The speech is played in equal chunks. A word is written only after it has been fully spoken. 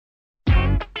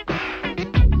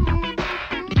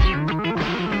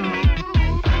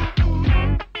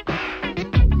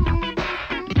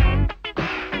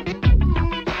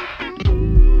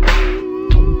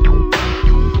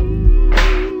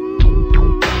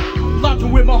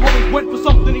and with my homies went for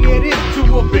something to get into.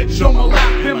 A bitch on my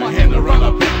lap and my hand around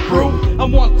a big brew. I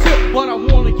want tip, but I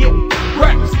wanna get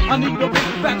wrecked. I need a big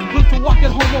fat split so I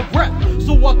can hold my breath.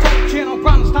 So I told channel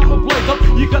Brown, it's time to blaze up.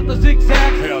 You got the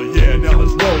zigzag? Hell yeah, now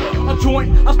let's roll up. A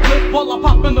joint, I split while I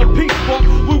pop in the pink funk.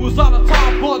 We was out of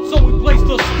time, bud, so we blazed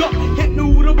the skunk. Hit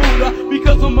new to Buddha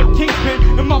because I'm a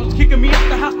kingpin. And mama's kicking me out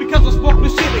the house because I smoked the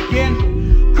shit again.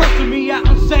 Cursing me out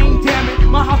and saying, damn it,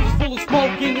 my house is full of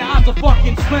smoke and your eyes are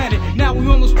fucking slanted. Now we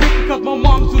on the street because my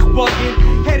mom's just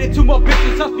bugging. Headed to my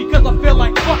bitch's house because I feel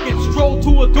like fucking. Stroll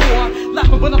to a door,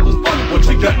 laughing but nothing's funny. What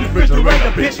you got in the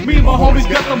refrigerator, bitch? Me and my homies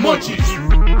got the munchies.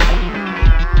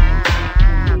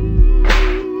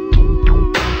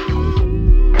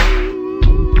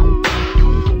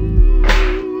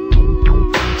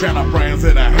 Channel brands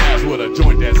in a house with a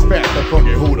joint that's fat, the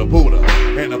funky hooter Buddha,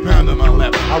 and a pound in my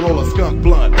lap. I roll a skunk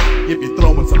blunt if you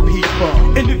throwin' some heat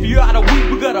fun. And if you out of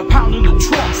weed, we got a pound in the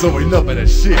trunk. So enough of that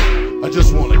shit. I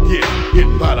just wanna get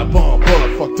hit by the bomb,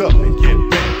 bullet fucked up and get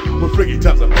bent. With freaky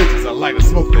types of bitches, I like to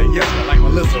smoke the Yeska like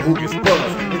Melissa who gets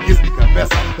buzzed and gets me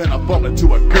confessing. Then I bumped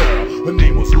into a girl, her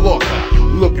name was Laura,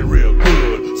 looking real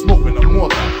good, smoking a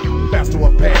mortar. Fast to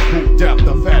a pad, pulled out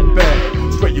the fat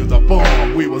bag. Straight used a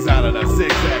bomb, we was out of the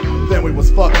zigzag. Then we was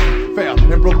fucking, fell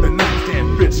and broke the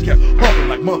nightstand. Bitch kept pumping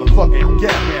like motherfucking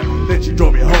gas man. Then she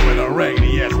drove me home in a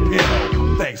raggedy ass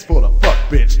Pinto. Thanks for the fuck,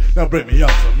 bitch. Now bring me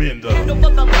up some Indo. Hand over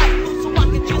the light, so I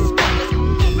can just focus.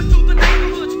 Moving through the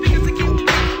neighborhood, speakers to get rich.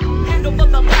 Hand over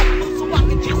the light, so I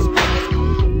can just focus.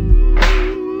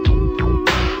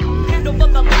 Hand over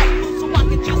the light, so I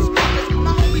can just focus.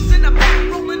 My homies in the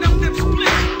back rolling up them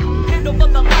splits. Hand over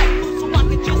the light, so I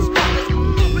can just focus.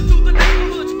 Moving through the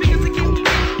neighborhood, speakers to get rich.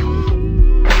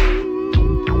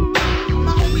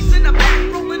 My homies in the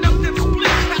back rolling up them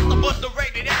splits. That's the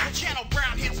underrated Apple Channel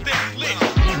Brown hits them lit.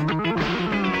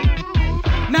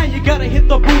 Now you gotta hit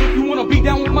the boot if you wanna be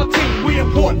down with my team. We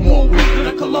import more weed than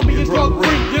a Colombian drug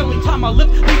ring. The only time I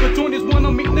lift, leave a joint is when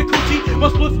I'm eating the coochie. My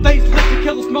split stays lit to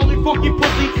kill a smelly funky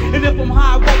pussy. And if I'm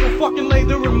high, I will fucking lay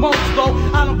the remote slow.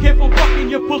 I don't care if I'm fucking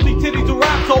your pussy, titties, or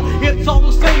asshole. It's all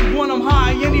the same when I'm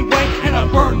high anyway. And I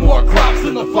burn more crops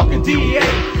than the fucking DEA.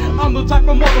 I'm the type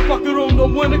of motherfucker who don't know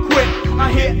when to quit.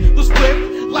 I hit the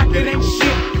split like it ain't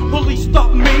shit. Police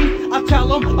stop me, I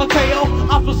tell him a tale.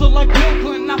 Officer like Bill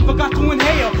Clinton, I forgot to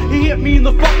inhale. He hit me in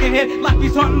the fucking head like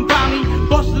he's hunting bounty.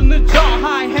 Busting the jaw,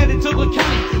 high headed to the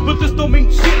county. But this don't mean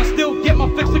shit, I still get my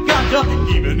fix of ganja.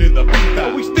 Even in the beat,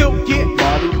 but we still get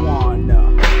marijuana.